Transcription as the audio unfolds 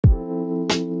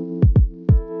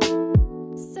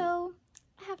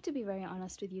to be very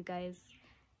honest with you guys,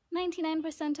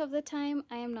 99% of the time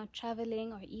I am not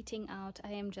traveling or eating out. I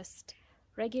am just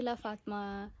regular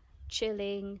Fatma,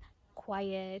 chilling,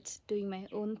 quiet, doing my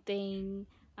own thing.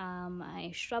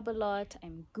 I shrub a lot,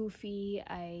 I'm goofy,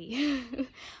 I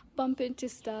bump into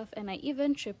stuff, and I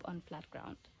even trip on flat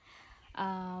ground.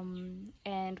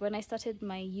 And when I started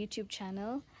my YouTube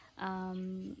channel,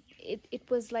 it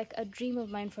was like a dream of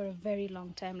mine for a very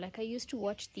long time. Like, I used to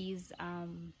watch these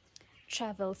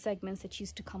travel segments that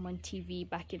used to come on TV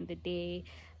back in the day,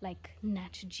 like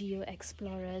Nat Geo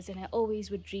Explorers, and I always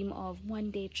would dream of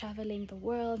one day traveling the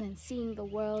world and seeing the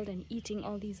world and eating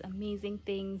all these amazing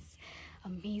things,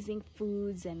 amazing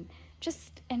foods, and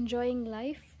just enjoying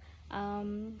life.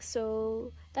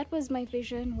 So that was my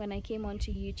vision when I came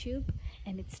onto YouTube,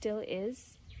 and it still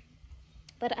is,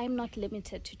 but I'm not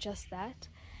limited to just that,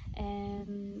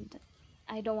 and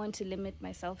I don't want to limit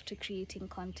myself to creating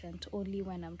content only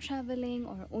when I'm traveling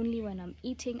or only when I'm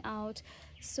eating out.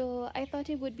 So I thought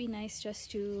it would be nice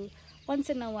just to once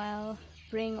in a while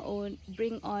bring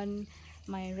on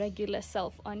my regular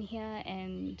self on here,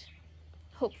 and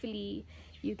hopefully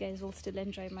you guys will still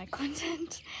enjoy my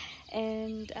content.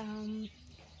 And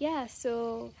yeah,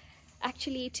 so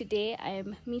actually today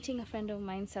I'm meeting a friend of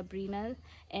mine, Sabrina,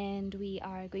 and we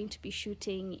are going to be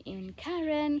shooting in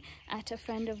Karen at a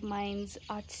friend of mine's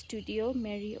art studio,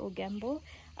 Mary Ogembo.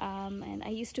 And I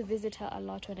used to visit her a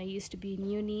lot when I used to be in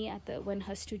uni, when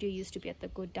her studio used to be at the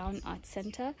Go Down Art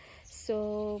Center.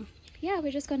 So yeah,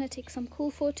 we're just gonna take some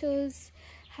cool photos,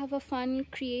 have a fun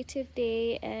creative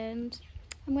day, and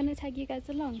I'm gonna tag you guys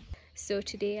along. So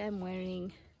today I'm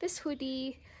wearing this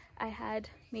hoodie I had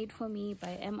made for me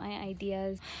by MI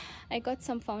Ideas. I got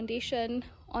some foundation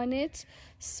on it,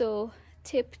 so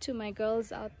tip to my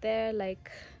girls out there, like,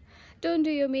 don't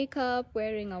do your makeup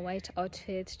wearing a white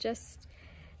outfit. Just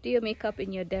do your makeup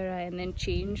in your dera and then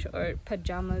change, or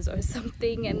pajamas or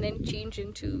something, and then change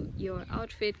into your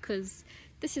outfit, because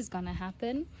this is gonna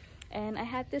happen. And I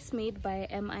had this made by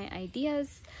MI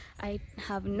Ideas. I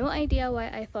have no idea why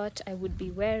I thought I would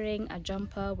be wearing a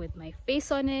jumper with my face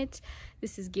on it.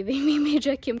 This is giving me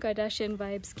major Kim Kardashian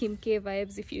vibes, Kim K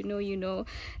vibes. If you know, you know.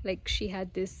 Like, she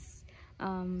had this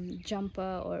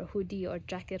jumper or hoodie or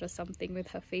jacket or something with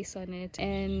her face on it.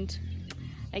 And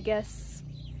I guess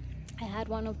I had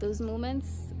one of those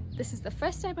moments. This is the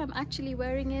first time I'm actually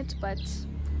wearing it, but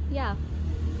yeah.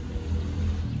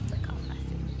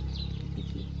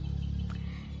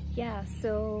 Yeah,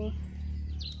 so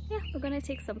yeah, we're gonna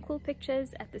take some cool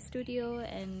pictures at the studio,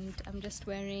 and I'm just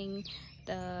wearing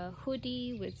the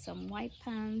hoodie with some white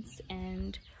pants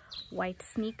and white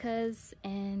sneakers,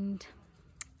 and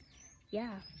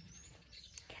yeah,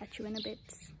 catch you in a bit.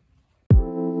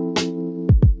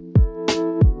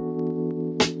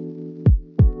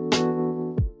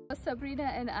 Sabrina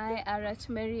and I are at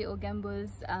Mary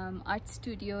Ogembo's art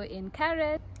studio in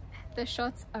Karen. The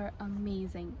shots are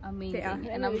amazing,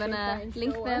 and I'm gonna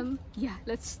link them. Yeah,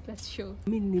 let's show.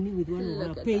 With one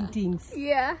of our paintings. That.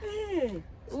 Yeah. Hey.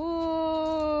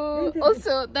 Ooh.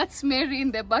 Also, that's Mary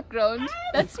in the background.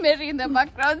 That's Mary in the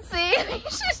background saying.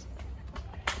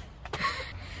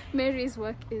 Mary's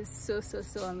work is so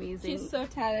amazing. She's so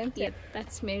talented. Yep,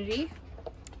 that's Mary.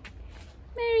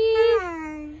 Mary.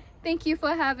 Hi. Thank you for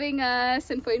having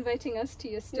us and for inviting us to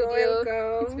your studio. You're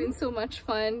welcome. It's been so much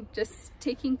fun just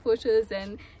taking photos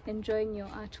and enjoying your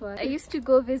artwork. I used to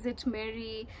go visit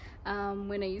Mary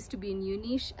when I used to be in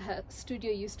uni. Her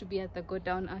studio used to be at the Go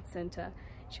Down Art Center.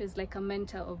 She was like a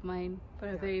mentor of mine for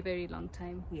a very long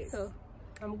time. Yes. So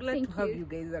I'm glad to have you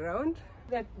guys around.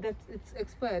 That it's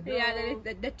expired. Yeah,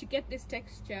 that to get this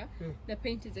texture, the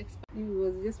paint is expired. You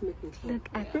was just making fun. look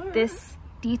at this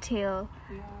detail.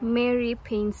 Mary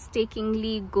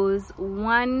painstakingly goes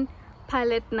one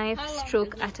palette knife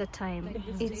stroke at a time.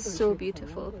 It's so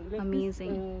beautiful,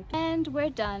 amazing. And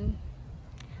we're done.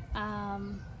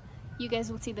 You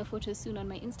guys will see the photos soon on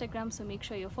my Instagram, so make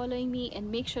sure you're following me,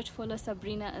 and make sure to follow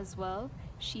Sabrina as well.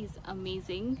 She's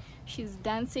amazing. She's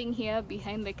dancing here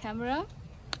behind the camera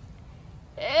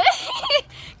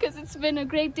because it's been a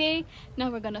great day.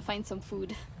 Now we're gonna find some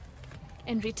food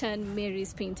and return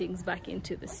Mary's paintings back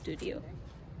into the studio.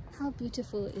 How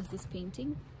beautiful is this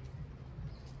painting?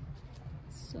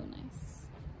 So nice.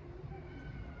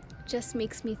 Just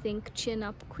makes me think, chin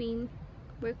up, queen.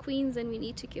 We're queens and we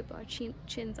need to keep our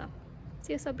chins up.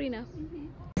 See you, Sabrina.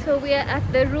 So we are at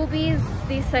the Rubies,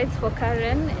 these sites for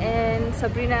Karen, and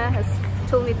Sabrina has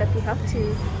told me that we have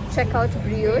to check out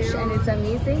brioche, and it's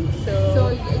amazing.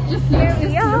 So just here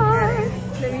we are.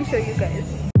 Let me show you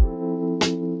guys.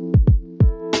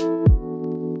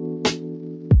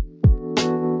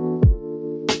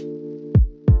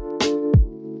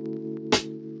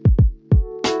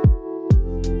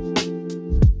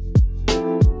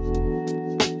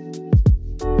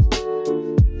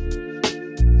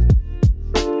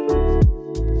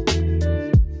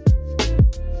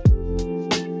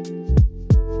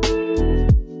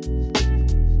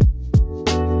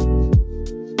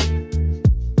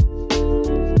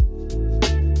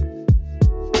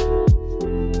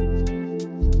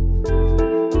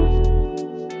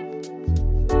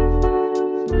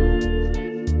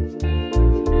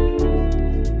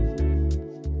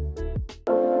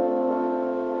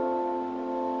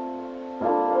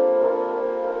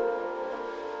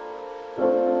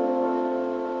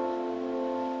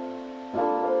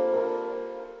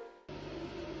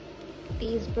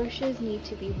 These brushes need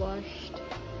to be washed.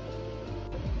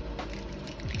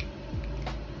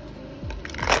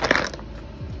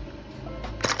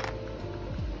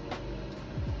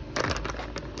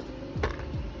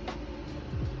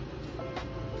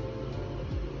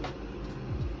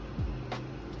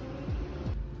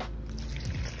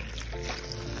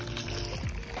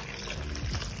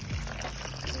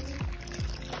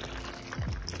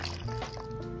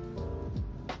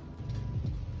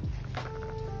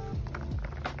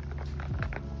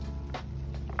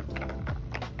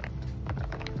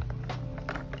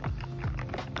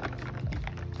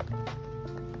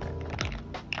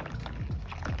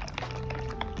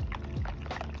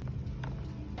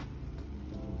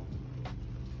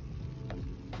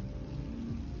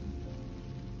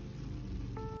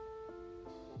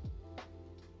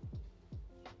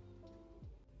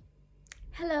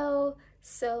 Hello!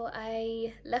 So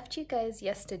I left you guys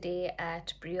yesterday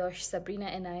at Brioche. Sabrina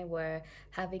and I were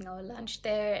having our lunch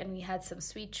there and we had some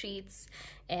sweet treats,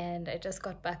 and I just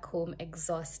got back home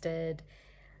exhausted,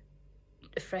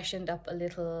 freshened up a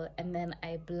little, and then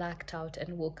I blacked out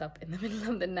and woke up in the middle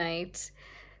of the night.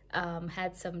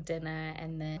 Had some dinner,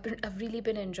 and then I've really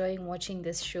been enjoying watching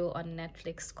this show on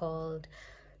Netflix called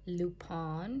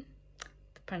Lupin,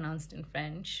 pronounced in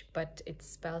French, but it's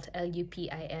spelled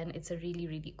Lupin. It's a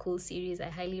really cool series. I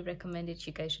highly recommend it.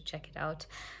 You guys should check it out.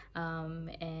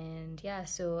 And yeah,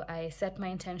 so I set my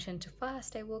intention to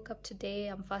fast. I woke up today.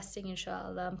 I'm fasting,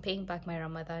 inshallah. I'm paying back my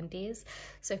Ramadan days.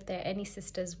 So if there are any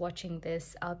sisters watching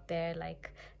this out there,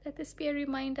 like, let this be a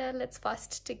reminder. Let's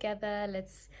fast together.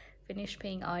 Let's finish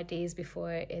paying our days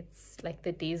before it's like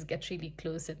the days get really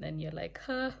close and then you're like,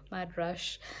 huh, mad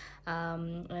rush.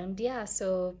 And yeah,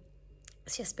 so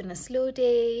it's just been a slow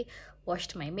day.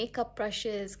 Washed my makeup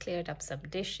brushes, cleared up some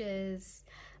dishes.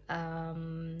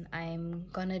 I'm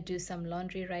gonna do some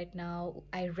laundry right now.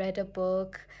 I read a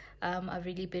book. I've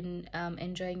really been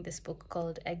enjoying this book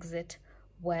called Exit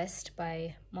West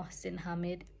by Mohsin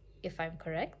Hamid, if I'm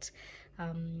correct.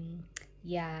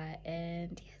 Yeah,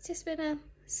 and it's just been a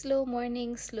slow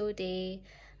morning, slow day,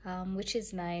 which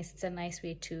is nice. It's a nice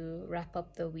way to wrap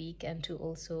up the week and to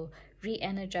also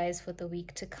re-energize for the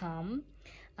week to come.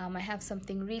 I have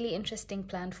something really interesting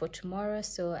planned for tomorrow,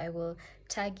 so I will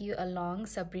tag you along.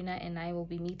 Sabrina and I will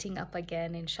be meeting up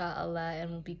again, inshallah, and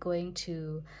we'll be going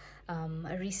to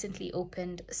a recently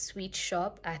opened sweet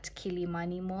shop at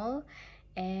Kilimani Mall.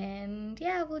 And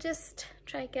yeah, we'll just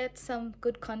try get some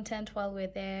good content while we're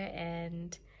there,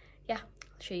 and yeah,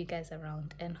 I'll show you guys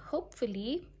around. And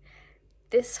hopefully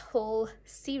this whole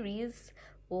series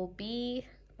will be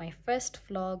my first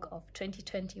vlog of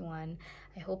 2021.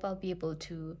 I hope I'll be able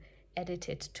to edit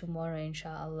it tomorrow,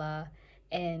 inshallah,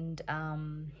 and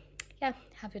yeah,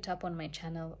 have it up on my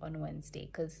channel on Wednesday,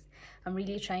 because I'm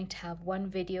really trying to have one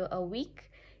video a week.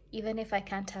 Even if I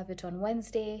can't have it on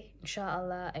Wednesday,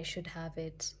 inshallah, I should have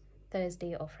it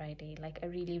Thursday or Friday. Like, I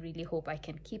really hope I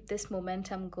can keep this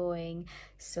momentum going.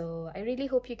 So I really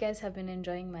hope you guys have been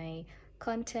enjoying my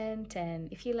content,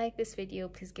 and if you like this video,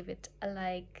 please give it a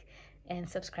like and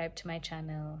subscribe to my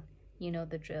channel. You know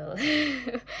the drill.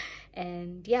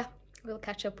 And yeah, we'll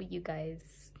catch up with you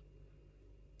guys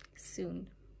soon.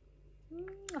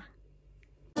 Mwah.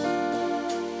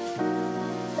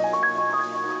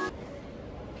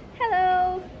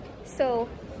 Hello. So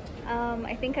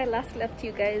I think I last left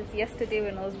you guys yesterday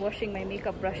when I was washing my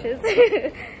makeup brushes.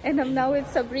 And I'm now with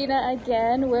Sabrina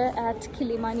again. We're at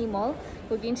Kilimani Mall.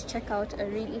 We're going to check out a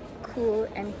really cool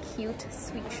and cute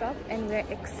sweet shop, and we're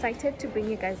excited to bring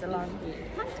you guys along.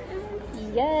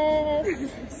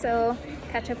 Yes. So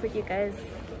catch up with you guys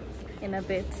in a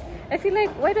bit. I feel like,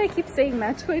 why do I keep saying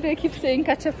that? Why do I keep saying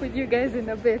catch up with you guys in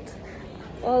a bit?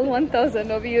 All 1,000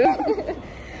 of you.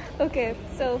 Okay,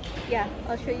 so yeah,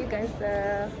 I'll show you guys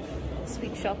the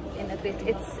sweet shop in a bit.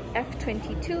 It's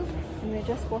F22 and we're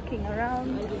just walking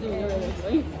around.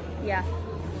 And yeah,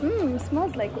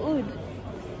 smells like oud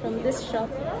from this shop.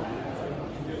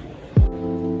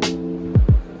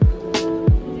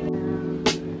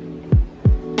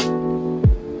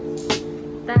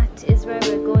 That is where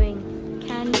we're going,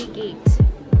 Candy Gate.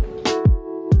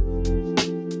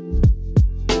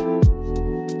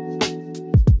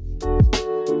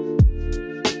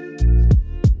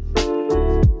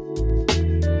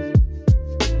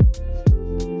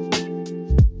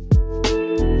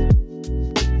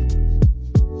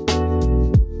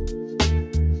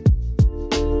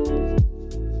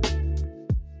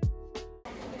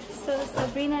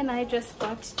 Sabrina and I just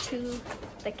got to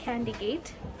the Candy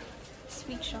Gate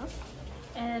sweet shop,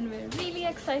 and we're really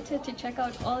excited to check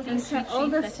out all these sweet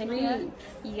treats that are here.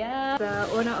 Yeah, the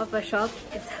owner of the shop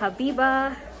is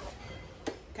Habiba.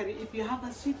 If you have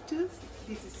a sweet tooth,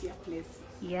 this is your place.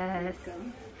 Yes.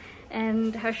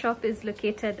 And her shop is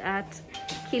located at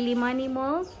Kilimani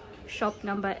Mall, shop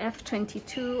number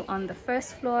F22 on the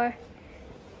first floor.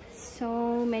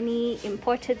 So many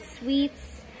imported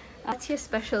sweets. What's your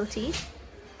specialty?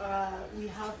 We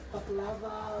have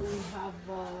baklava, we have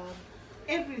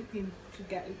everything to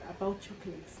get about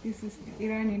chocolates. This is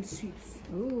Iranian sweets.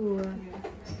 Ooh.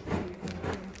 Yeah.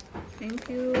 Thank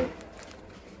you.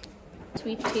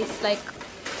 Sweet tastes like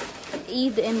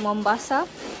Eid in Mombasa.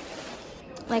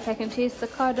 Like I can taste the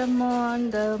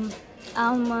cardamom, the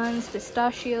almonds,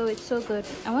 pistachio. It's so good.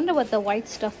 I wonder what the white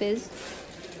stuff is.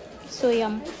 So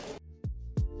yum.